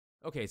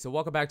Okay, so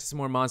welcome back to some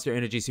more Monster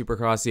Energy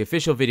Supercross, the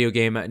official video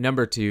game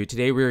number 2.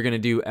 Today we are going to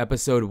do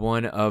episode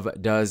 1 of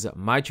Does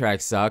My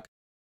Track Suck?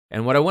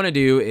 And what I want to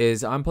do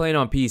is, I'm playing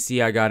on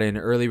PC. I got an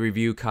early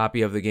review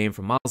copy of the game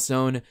from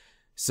Milestone.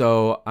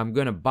 So I'm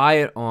going to buy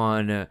it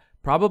on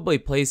probably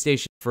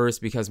PlayStation first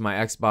because my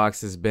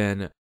Xbox has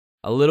been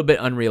a little bit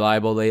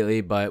unreliable lately,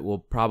 but we'll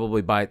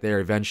probably buy it there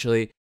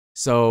eventually.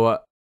 So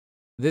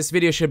this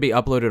video should be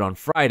uploaded on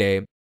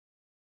Friday.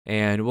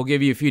 And we'll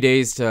give you a few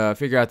days to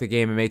figure out the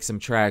game and make some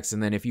tracks.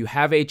 And then if you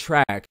have a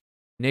track,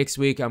 next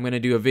week I'm going to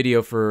do a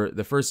video for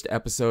the first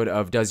episode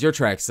of Does Your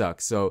Track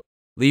Suck? So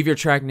leave your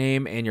track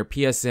name and your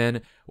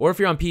PSN. Or if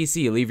you're on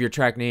PC, leave your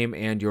track name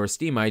and your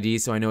Steam ID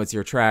so I know it's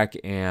your track.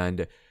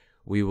 And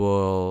we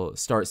will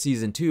start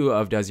Season 2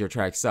 of Does Your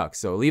Track Suck?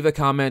 So leave a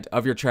comment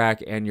of your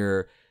track and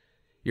your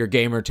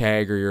gamer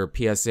tag or your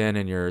PSN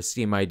and your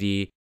Steam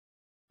ID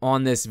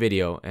on this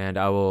video. And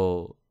I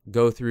will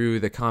go through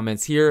the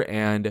comments here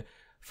and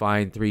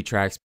find 3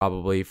 tracks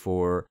probably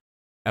for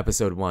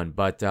episode 1.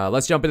 But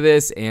let's jump into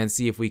this and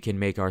see if we can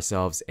make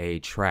ourselves a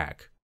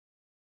track.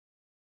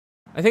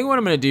 I think what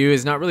I'm going to do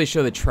is not really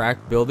show the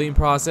track building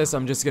process.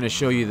 I'm just going to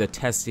show you the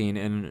testing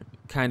and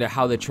kind of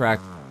how the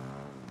track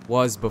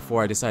was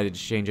before I decided to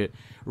change it.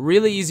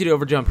 Really easy to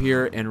overjump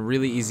here and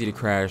really easy to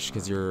crash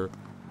because you're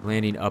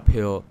landing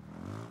uphill.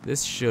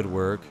 This should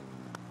work.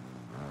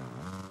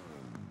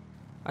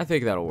 I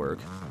think that'll work.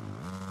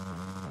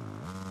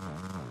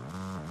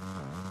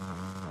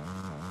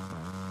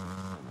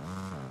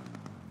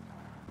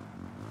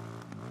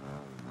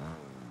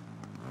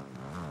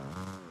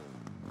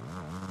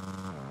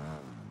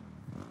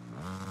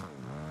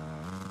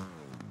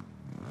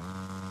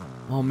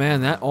 Oh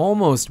man, that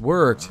almost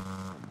worked.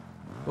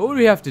 What would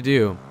we have to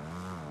do?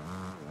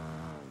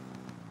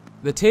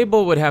 The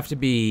table would have to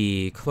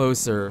be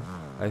closer,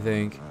 I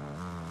think.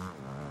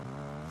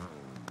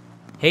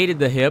 Hated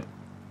the hip.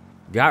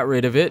 Got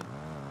rid of it.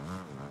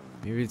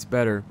 Maybe it's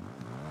better.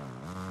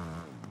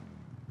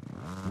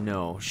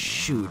 No,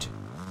 shoot.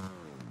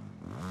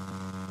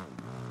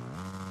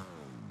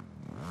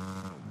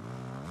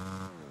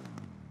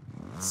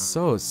 It's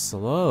so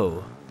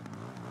slow.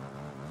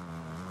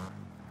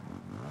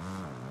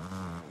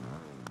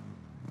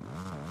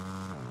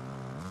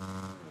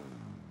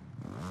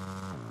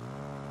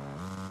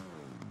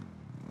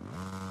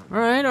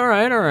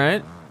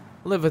 Alright.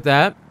 Live with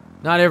that.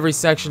 Not every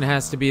section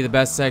has to be the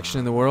best section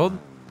in the world.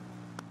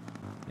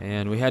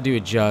 And we had to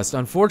adjust.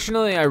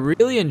 Unfortunately, I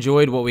really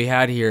enjoyed what we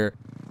had here,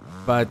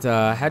 but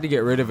had to get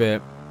rid of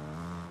it.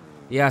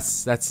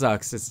 Yes, that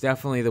sucks. It's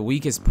definitely the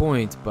weakest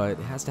point, but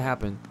it has to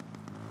happen.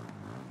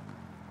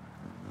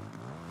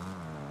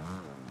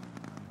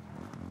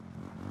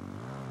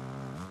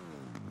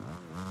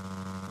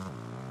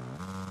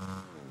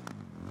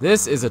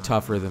 This is a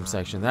tough rhythm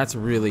section. That's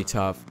really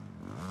tough.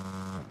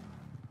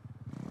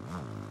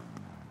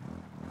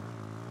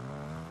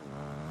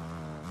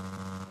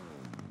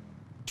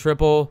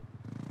 Triple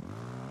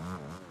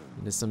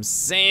into some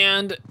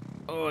sand.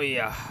 Oh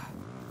yeah,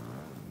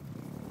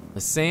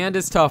 the sand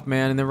is tough,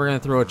 man. And then we're gonna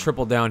throw a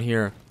triple down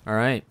here. All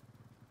right.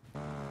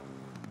 All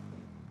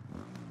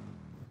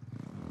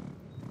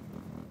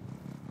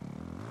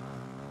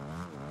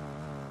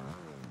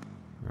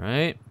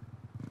right.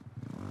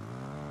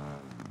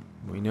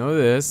 We know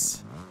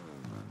this.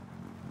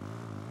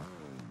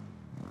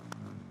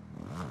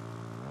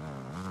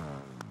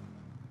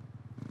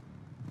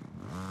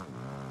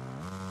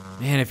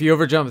 Man, if you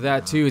overjump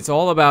that too, it's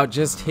all about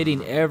just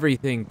hitting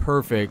everything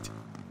perfect.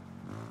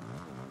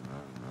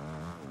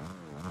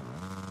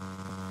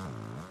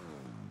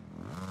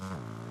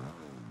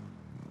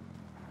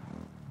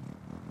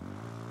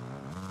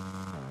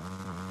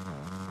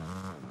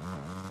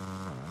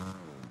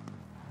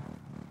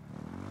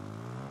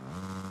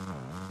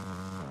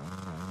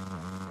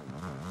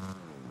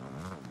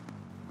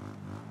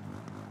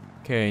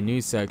 Okay, new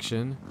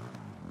section.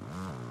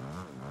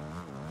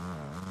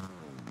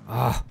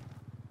 Ah.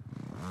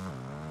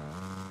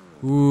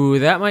 Ooh,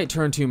 that might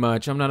turn too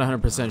much. I'm not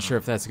 100% sure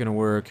if that's gonna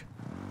work.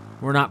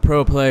 We're not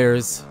pro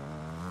players.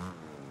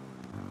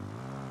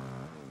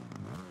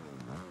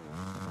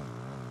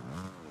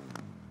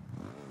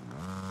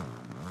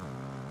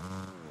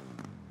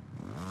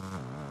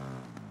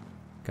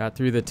 Got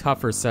through the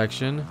tougher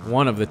section.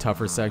 One of the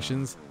tougher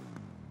sections.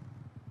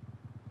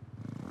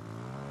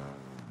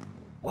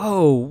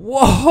 Whoa,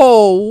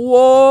 whoa,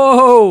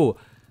 whoa!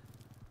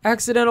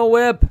 Accidental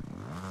whip.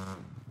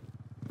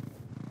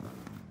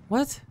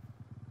 What?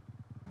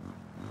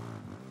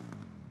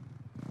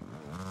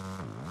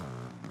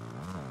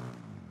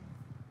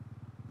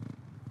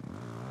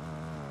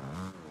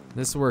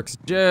 This works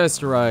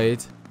just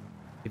right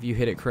if you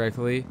hit it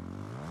correctly.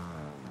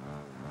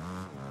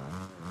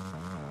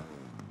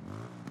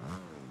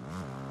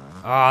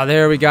 Ah,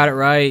 there, we got it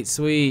right.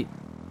 Sweet.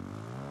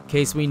 In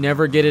case we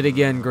never get it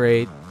again,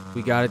 great.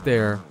 We got it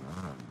there.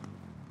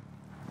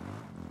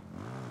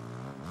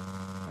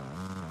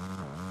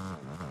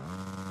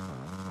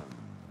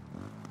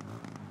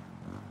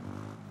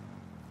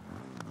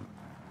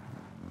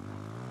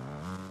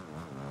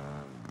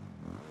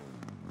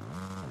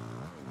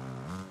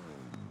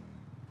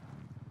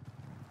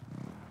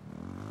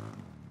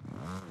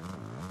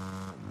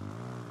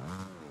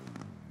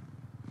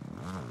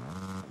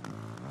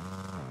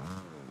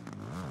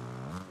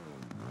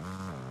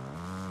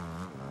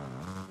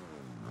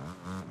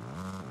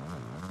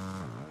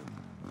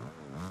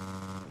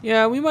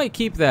 Yeah, we might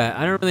keep that.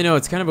 I don't really know.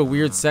 It's kind of a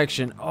weird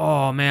section.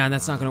 Oh, man,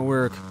 that's not going to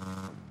work.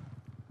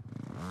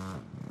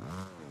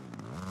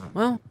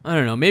 Well, I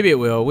don't know. Maybe it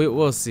will.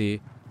 We'll see.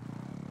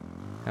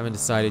 Haven't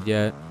decided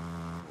yet.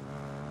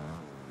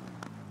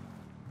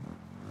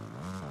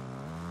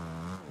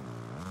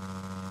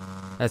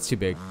 That's too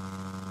big.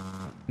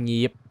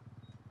 Yep.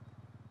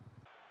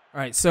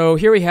 Alright, so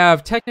here we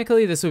have,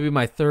 technically this would be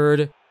my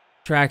third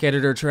track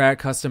editor track,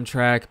 custom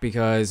track,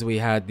 because we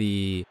had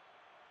the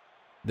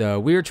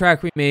weird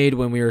track we made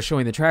when we were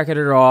showing the track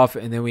editor off,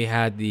 and then we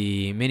had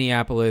the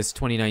Minneapolis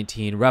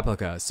 2019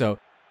 replica. So,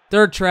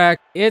 third track,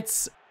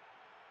 it's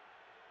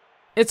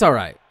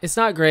alright. It's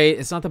not great,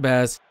 it's not the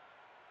best,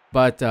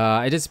 but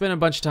I did spend a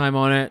bunch of time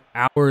on it.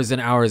 Hours and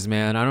hours,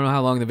 man. I don't know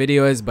how long the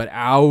video is, but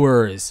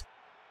hours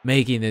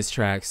making this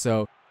track.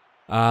 So,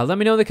 let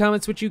me know in the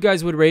comments what you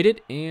guys would rate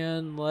it,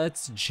 and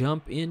let's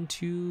jump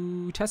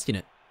into testing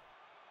it.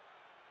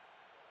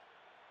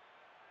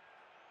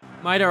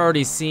 Might have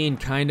already seen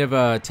kind of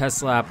a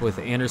test lap with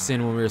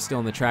Anderson when we were still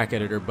in the track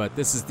editor, but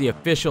this is the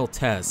official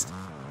test.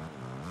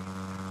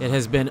 It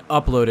has been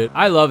uploaded.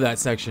 I love that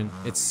section.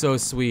 It's so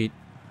sweet.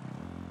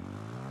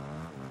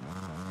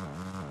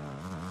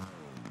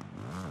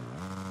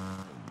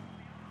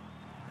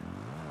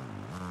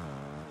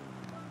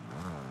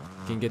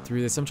 Can get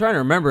through this. I'm trying to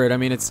remember it. I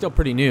mean, it's still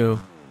pretty new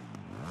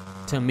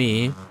to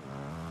me,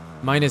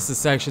 minus the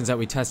sections that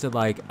we tested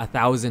like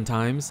 1,000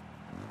 times.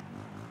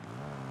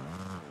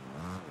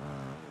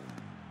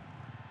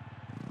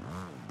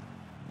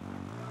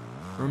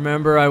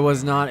 Remember, I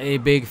was not a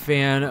big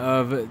fan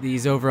of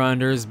these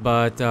over-unders,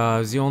 but it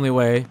was the only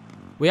way.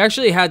 We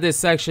actually had this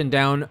section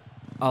down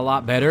a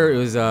lot better. It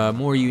was a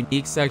more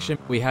unique section.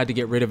 We had to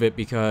get rid of it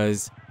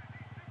because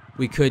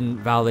we couldn't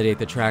validate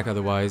the track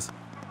otherwise.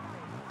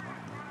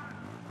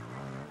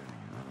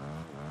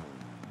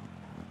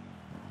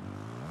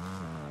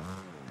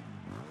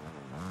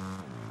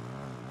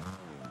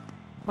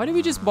 Why did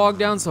we just bog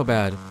down so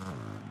bad?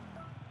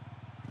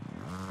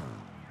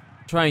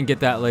 Try and get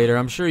that later.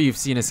 I'm sure you've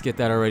seen us get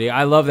that already.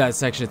 I love that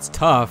section. It's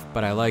tough,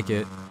 but I like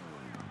it.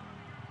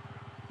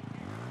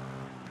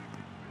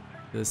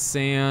 The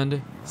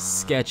sand,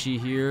 sketchy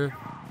here.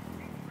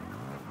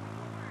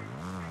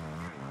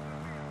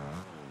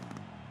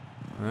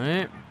 All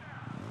right.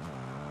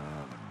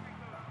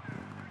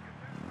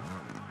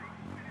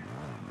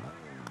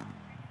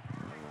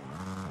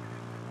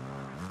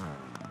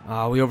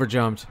 Ah, we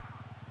overjumped.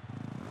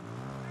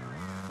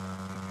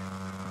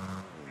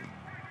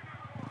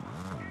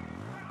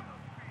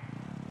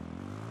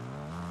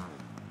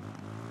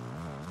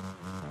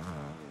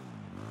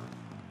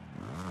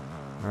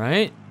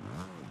 Alright.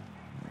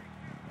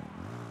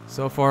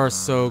 So far,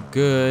 so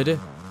good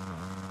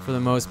for the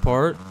most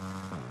part.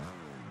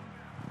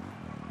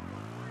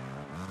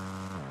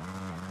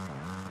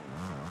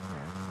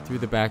 Through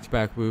the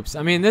back-to-back whoops.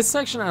 I mean, this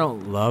section, I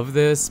don't love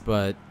this,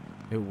 but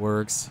it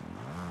works.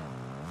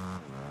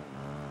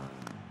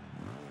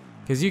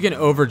 Because you can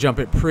overjump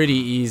it pretty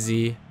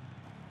easy.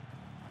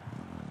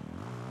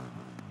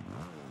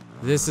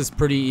 This is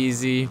pretty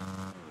easy.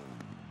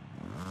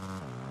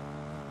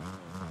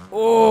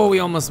 Oh, we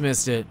almost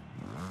missed it.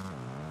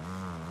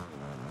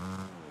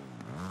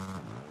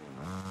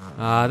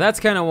 That's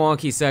kind of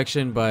wonky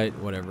section, but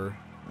whatever.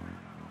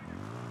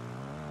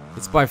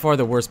 It's by far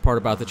the worst part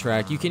about the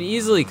track. You can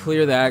easily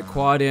clear that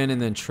quad in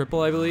and then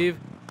triple, I believe.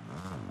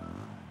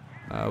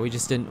 We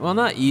just didn't, well,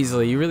 not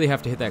easily. You really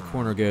have to hit that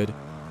corner good.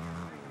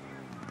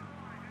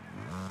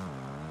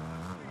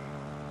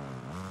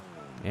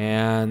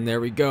 And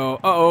there we go.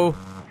 Uh-oh.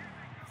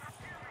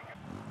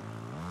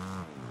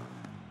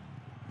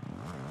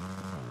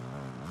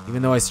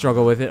 Even though I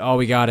struggle with it. Oh,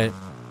 we got it.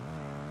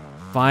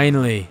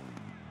 Finally.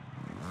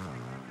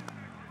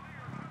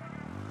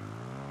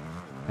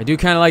 I do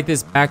kind of like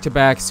this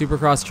back-to-back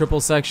Supercross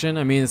triple section.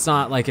 I mean, it's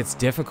not like it's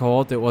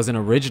difficult. It wasn't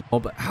original,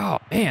 but oh,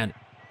 man.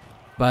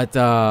 But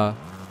I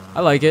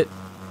like it.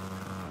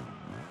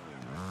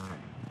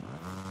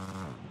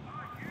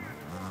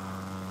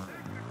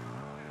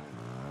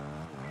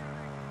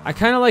 I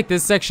kind of like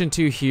this section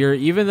too here,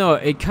 even though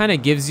it kind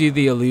of gives you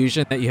the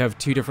illusion that you have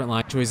two different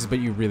line choices, but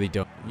you really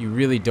don't. You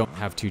really don't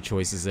have two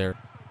choices there.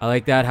 I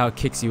like that, how it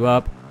kicks you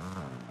up.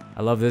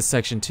 I love this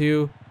section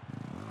too.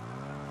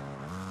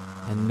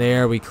 And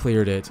there we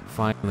cleared it,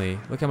 finally.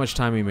 Look how much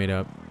time we made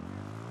up.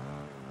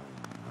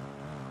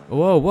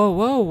 Whoa, whoa,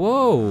 whoa,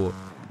 whoa!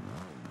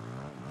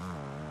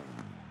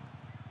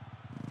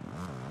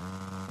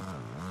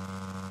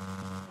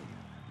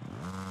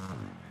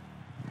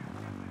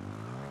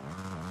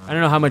 I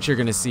don't know how much you're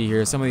going to see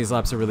here. Some of these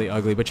laps are really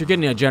ugly, but you're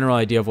getting a general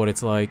idea of what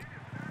it's like.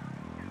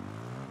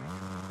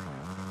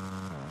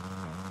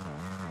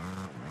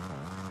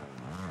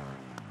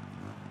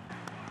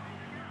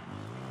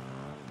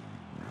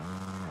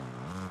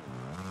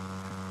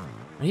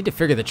 I need to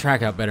figure the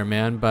track out better,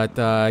 man. But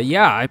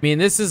yeah, I mean,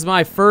 this is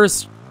my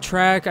first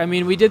track. I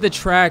mean, we did the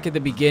track at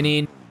the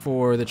beginning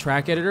for the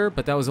track editor,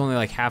 but that was only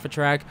like half a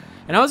track.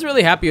 And I was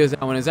really happy with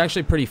that one. It was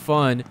actually pretty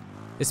fun,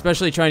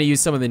 especially trying to use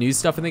some of the new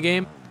stuff in the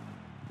game.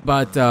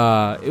 but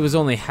it was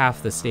only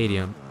half the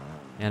stadium,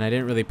 and I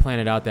didn't really plan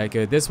it out that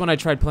good. This one I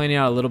tried planning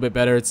out a little bit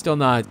better. It's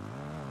not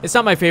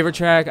my favorite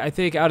track. I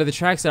think out of the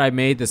tracks that I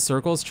made, the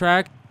Circles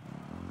track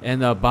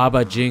and the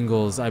Baba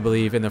Jingles, I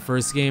believe, in the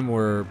first game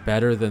were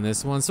better than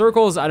this one.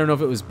 Circles, I don't know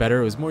if it was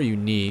better. It was more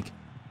unique.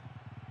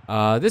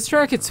 This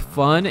track, it's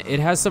fun. It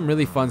has some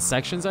really fun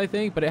sections, I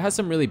think, but it has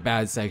some really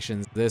bad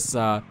sections.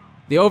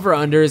 The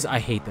over-unders, I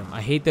hate them.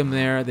 I hate them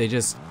there. They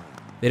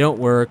don't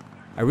work.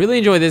 I really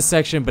enjoy this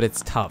section, but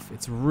it's tough.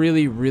 It's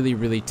really, really,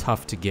 really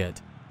tough to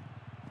get.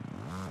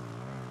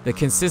 The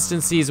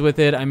consistencies with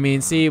it, I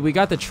mean, see, we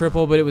got the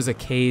triple, but it was a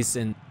case,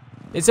 and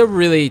it's a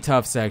really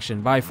tough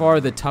section. By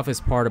far the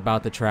toughest part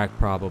about the track,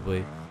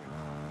 probably.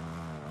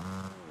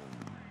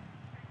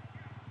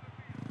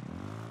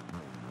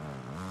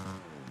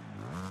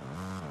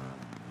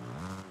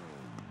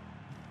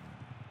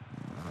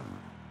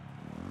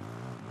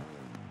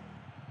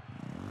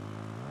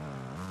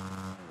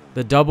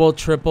 The double,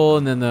 triple,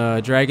 and then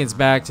the dragon's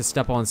back to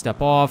step on,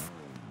 step off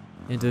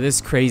into this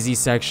crazy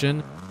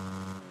section,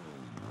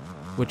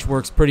 which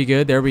works pretty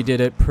good. There we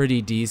did it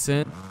pretty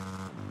decent.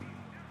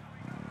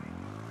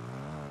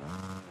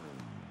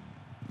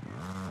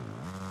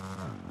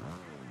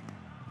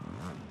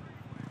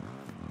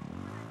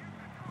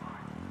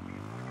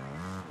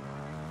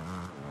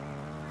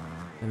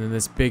 And then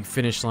this big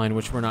finish line,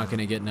 which we're not going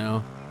to get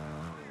now.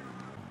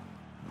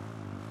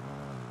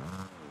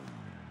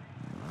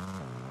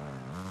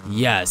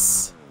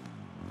 Yes.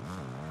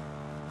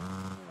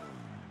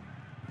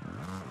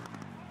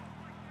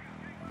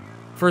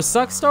 For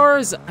suck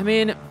stars, I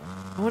mean,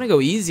 I want to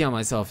go easy on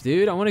myself,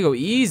 dude. I want to go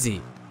easy.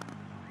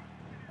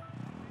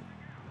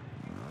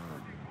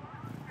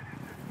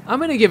 I'm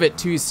going to give it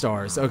 2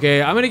 stars,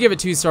 okay? I'm going to give it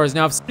 2 stars.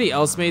 Now, if somebody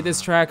else made this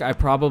track, I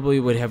probably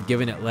would have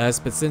given it less,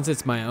 but since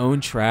it's my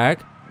own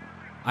track,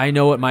 I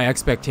know what my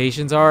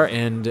expectations are,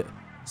 and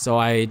so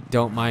I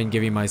don't mind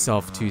giving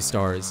myself 2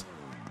 stars.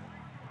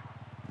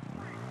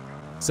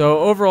 So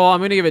overall, I'm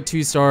going to give it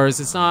 2 stars.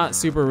 It's not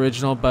super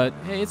original, but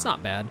hey, it's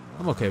not bad.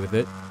 I'm okay with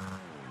it.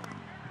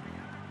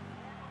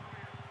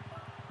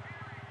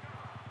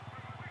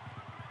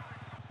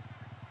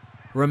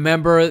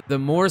 Remember, the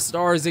more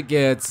stars it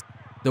gets,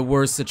 the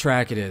worse the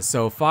track it is.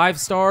 So 5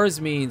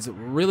 stars means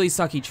really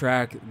sucky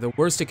track, the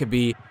worst it could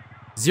be.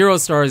 0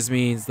 stars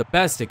means the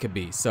best it could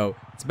be. So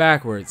it's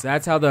backwards.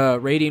 That's how the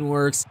rating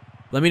works.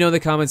 Let me know in the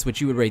comments what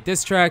you would rate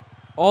this track.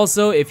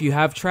 Also, if you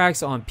have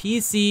tracks on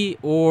PC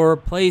or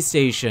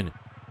PlayStation,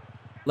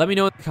 let me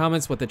know in the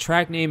comments what the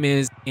track name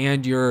is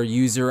and your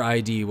user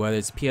ID, whether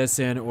it's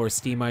PSN or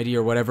Steam ID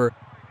or whatever.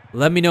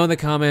 Let me know in the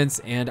comments,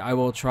 and I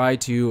will try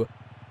to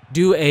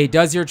do a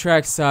Does Your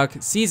Track Suck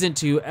Season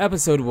 2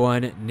 Episode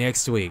 1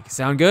 next week.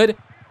 Sound good?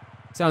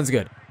 Sounds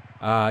good.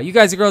 You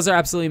guys and girls are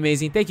absolutely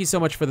amazing. Thank you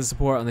so much for the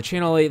support on the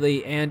channel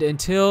lately, and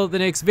until the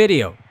next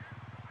video,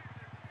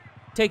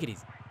 take it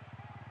easy.